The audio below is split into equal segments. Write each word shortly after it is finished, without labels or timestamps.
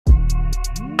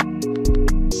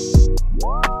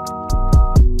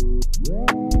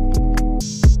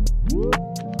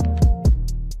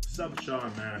with y'all,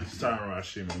 man? It's Tyron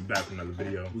Rashid, man. Back with another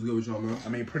video. What's good with y'all, man? I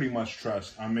mean, pretty much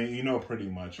trust. I mean, you know, pretty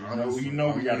much. You know,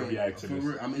 we gotta react to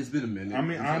this. I mean, it's been a minute. I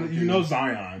mean, you know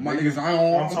Zion. My nigga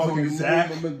Zion. I'm talking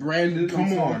Zach. Brandon.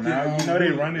 Come on now. You know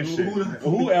they run this shit.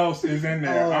 Who else is in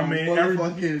there? I mean,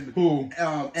 who?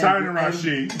 Tyron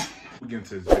Rashid. We get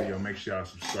into this video. Make sure y'all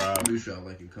subscribe. Make sure y'all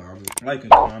like and comment. Like and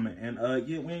comment. And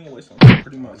yeah, we ain't gonna waste no time.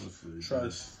 Pretty much.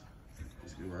 Trust.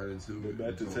 Let's get right into it. We're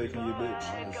back to taking your bitch.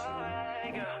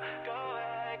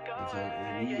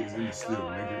 We is in the still,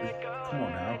 nigga. Come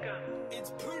on now.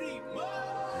 It's pretty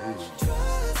much.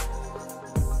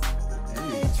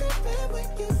 Hey.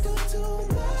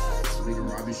 Nigga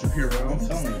Robbie Shapiro. I'm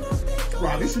telling you.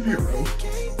 Robbie Shapiro. Tell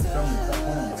me, stop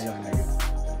playing my young nigga.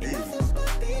 Hey.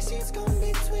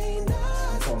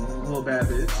 I'm calling a little bad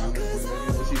bitch.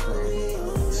 Where's she from?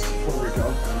 Puerto Rico.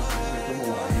 She's from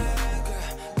Hawaii.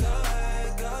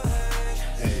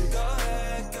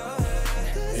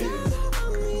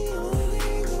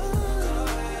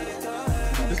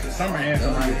 Summer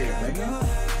anthem right here, nigga.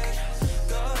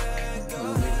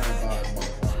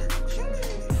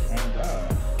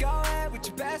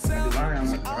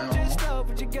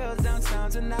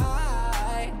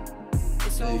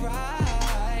 Oh God.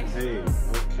 Hey,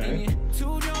 okay.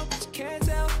 Too drunk, but you can't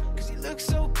tell, 'cause you look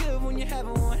so good when you're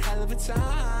having one hell of a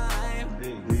time.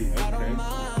 Hey, I don't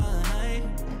mind.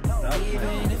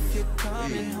 Even if you're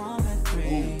coming home at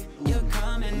 3, you're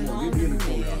coming home to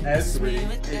me. At 3.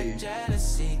 Hey.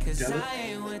 Jealousy, 'cause I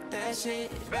ain't with that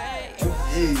shit, right?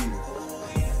 Hey.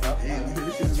 Hey,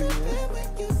 this shit is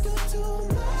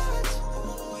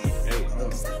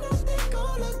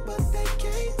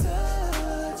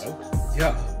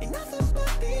yeah.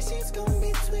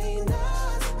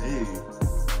 Hey.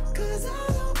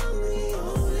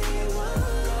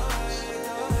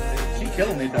 She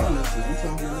killing it though. Honestly, we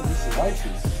talking about this shit. White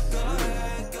shit.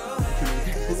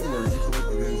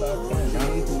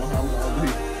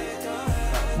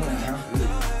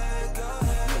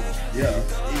 Yeah.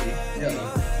 Yeah.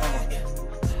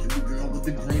 The girl with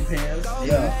the green pants.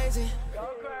 Yeah.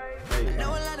 Hey. Know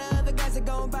a lot of other guys that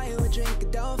gon' buy you a drink,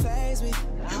 it don't faze me.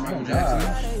 Michael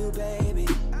Jackson.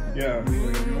 Yeah.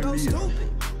 Go stupid.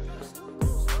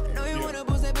 Know you wanna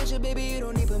boost that bitch, baby, you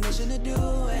don't need permission to do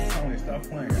it. Tony, stop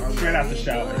playing. I'm straight out the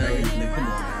shower, baby. Come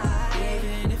on.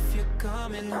 Even if you're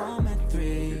coming home at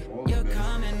 3, you're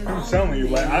coming home. I'm telling you,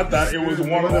 like, I thought it was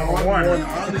one on one.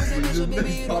 Honestly, this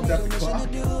bitch popped out the clock.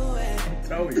 I'm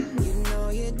telling you. You know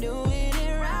you're doing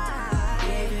it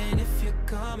right. Even if you're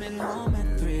coming home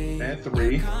at 3. At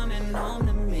 3. Coming home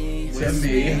to me. To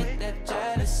me. With that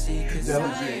jealousy, 'cause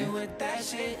I ain't with that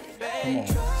shit, babe.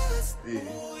 Come on. Hey.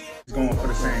 He's going for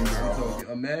the same girl.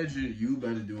 So, imagine you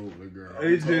better do it with a girl.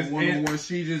 It's just when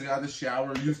she just got the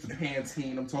shower, used to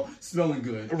Pantene. I'm talking smelling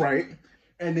good, Right.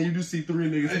 and then you just see 3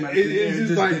 niggas. It's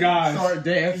just like, guys, start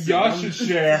dancing. y'all should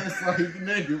share. It's like,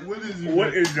 nigga,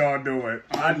 What is y'all doing?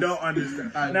 I don't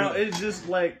understand. I Now know. it's just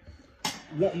like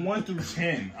 1 through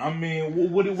 10. I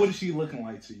mean, what is she looking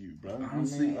like to you, bro?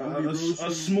 Honestly,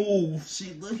 a smooth.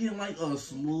 She looking like a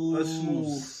smooth. A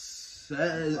smooth. With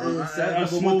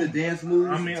the dance moves.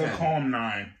 I mean, 10 a calm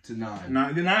 9. to 9.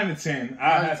 9 to 10.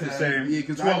 I have to say, yeah,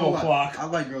 'cause 12 o'clock. I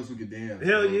like girls who can dance.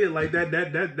 Hell yeah, like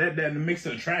that mix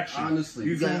of attraction. Honestly,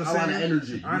 you got feel a what lot I'm of saying?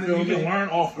 energy. You can learn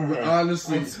off of her.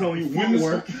 Honestly, I'm telling you,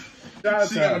 footwork. She got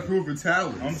a to proven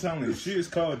talent. I'm telling you, she is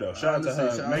cold though. Shout out to Honestly,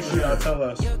 her. shout Make out sure to y'all her. tell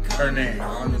us her name.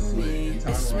 Honestly, and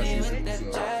time It's me watching with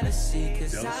that jealousy,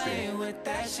 'cause I Jealousy. ain't with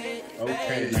that shit,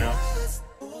 Okay, babe. now. Let's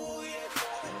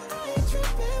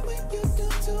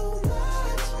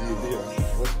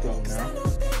go now.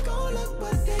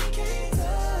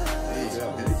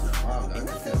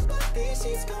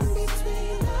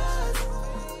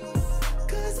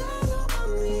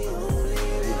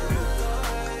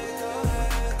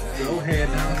 Go ahead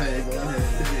now. Go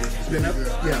ahead. Spin up.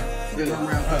 Yeah. Spin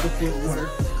around. Couple footwork.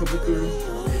 Couple through.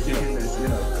 I'm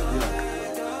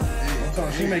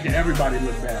telling you, she making everybody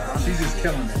look bad. She's just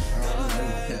killing it.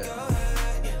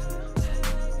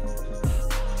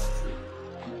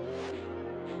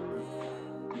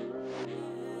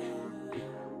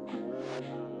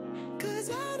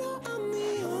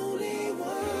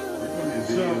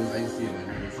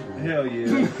 Hell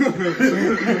yeah.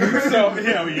 So,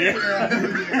 hell yeah.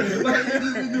 Like, it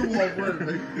just didn't work.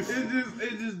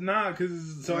 It's just not, because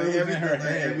it's so Like, in her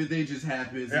head. everything just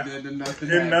happens, Yeah. and then nothing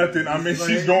And happens. nothing. I mean, It's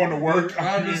she's like, going to work.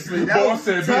 Honestly, that Boss was,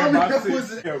 said, tell me about that 6.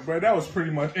 was, Yeah, bro, that was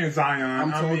pretty much in Zion. I'm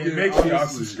I talking, mean, make sure y'all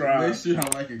honestly, subscribe. Make sure y'all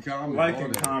like and comment. Like all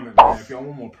and that. comment, man. If y'all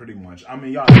want more, pretty much. I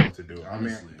mean, y'all know what to do. I mean,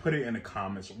 Honestly. put it in the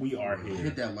comments. We are here.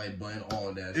 Hit that like button, all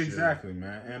of that shit. Exactly,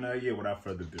 man. And yeah, without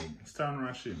further ado, it's time to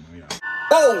run shit, man. Yeah.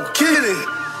 Oh, kill it.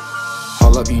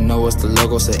 Hold up, you know what's the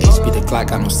logo, so HB the clock,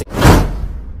 got no